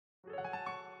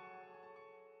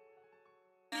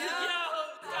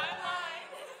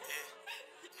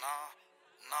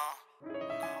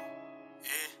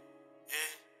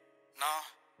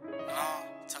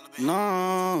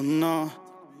No, no,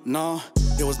 no.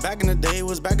 It was back in the day, it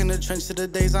was back in the trench to the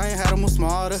days I ain't had to move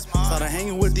smarter. Started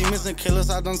hanging with demons and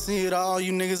killers, I done see it all,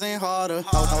 you niggas ain't harder.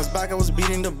 I was back, I was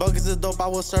beating the buckets of dope I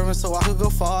was serving so I could go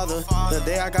farther. The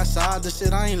day I got shot, the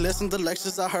shit I ain't listened to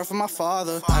lectures I heard from my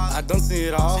father. I done see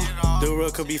it all, the real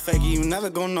could be fake, you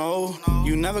never gon' know,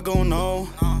 you never gon' know.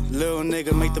 Little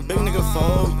nigga make the big nigga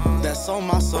fold, that's on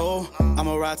my soul.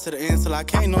 I'ma ride to the end till I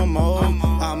can't no more,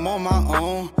 I'm on my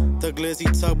own. The glizzy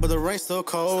tuck, but the rain still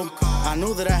cold. I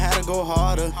knew that I had to go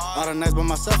harder. All the nights by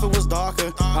myself, it was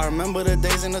darker. I remember the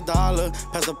days in the dollar.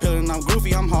 Pass the pill and I'm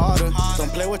groovy, I'm harder.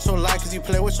 Don't play with your life, cause you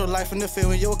play with your life in the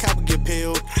field and your cap will get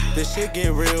peeled. This shit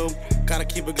get real. Gotta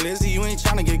keep it glizzy, you ain't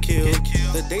tryna get killed.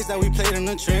 The days that we played in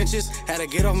the trenches, had to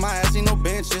get off my ass, ain't no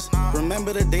benches.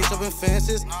 Remember the days of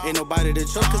fences, ain't nobody to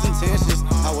trust cause intentions.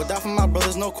 I would die for my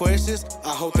brothers, no questions. I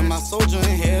hope that my soldier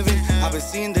in heaven. I've been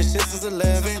seeing this shit since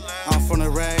 11. I'm from the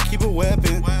rag, keep a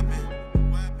weapon.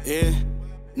 Yeah,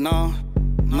 no,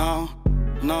 no,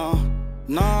 no,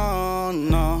 no,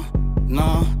 no,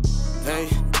 no. Hey,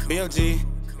 BFG,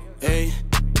 hey,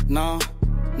 no,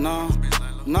 no,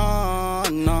 no,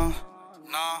 no.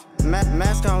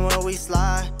 Mask on when we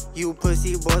slide. You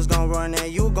pussy boys gon' run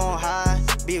and you gon' hide.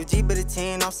 BFG but a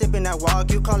 10, I'm sippin' that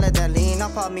walk. You call it that lean.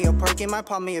 I pop me a perk, might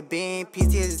pop me a bean.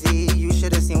 PTSD, you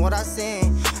should've seen what I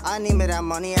seen. I need me that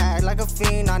money, I act like a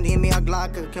fiend. I need me a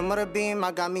Glock, came with a beam.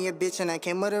 I got me a bitch and I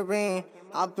came with a ring.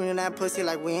 I'm bringing that pussy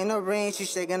like we in a ring. She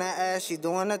shaking her ass, she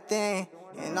doing her thing.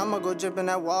 And I'ma go drip in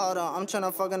that water. I'm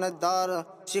tryna fucking her daughter.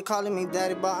 She calling me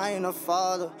daddy, but I ain't her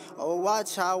father. Oh,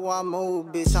 watch how I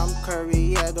move, bitch. I'm Curry,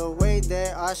 yeah, the way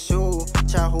that I shoot.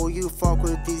 Child, who you fuck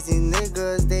with, these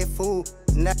niggas, they fool.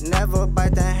 Never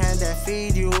bite the hand that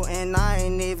feed you. And I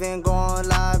ain't even gon'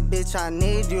 lie, bitch, I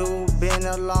need you. Been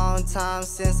a long time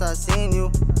since I seen you.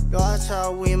 Watch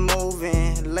how we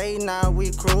moving, late night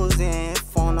we cruising.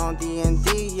 Phone on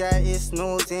D&D, yeah, it's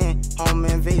snoozing. Home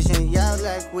invasion, yeah,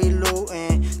 like we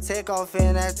looting. Take off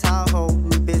in that Tahoe,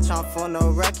 bitch, I'm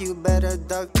finna wreck, you better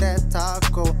duck that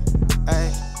taco.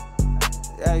 Ay,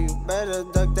 yeah, you better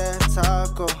duck that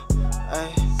taco.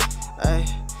 Ay, ay,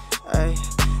 ay,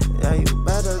 yeah, you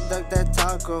better duck that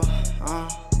taco.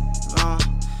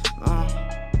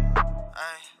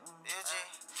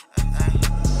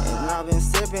 I've been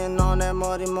sippin' on that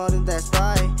Morty, that's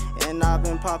right. And I've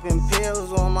been popping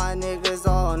pills on my niggas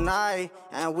all night.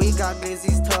 And we got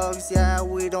glizzy's tugs, yeah,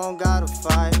 we don't gotta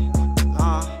fight.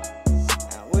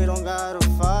 And we don't gotta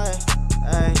fight.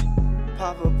 Ayy,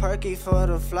 pop a perky for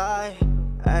the fly.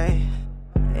 Ayy,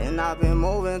 and I've been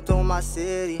moving through my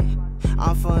city.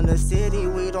 I'm from the city,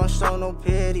 we don't show no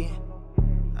pity.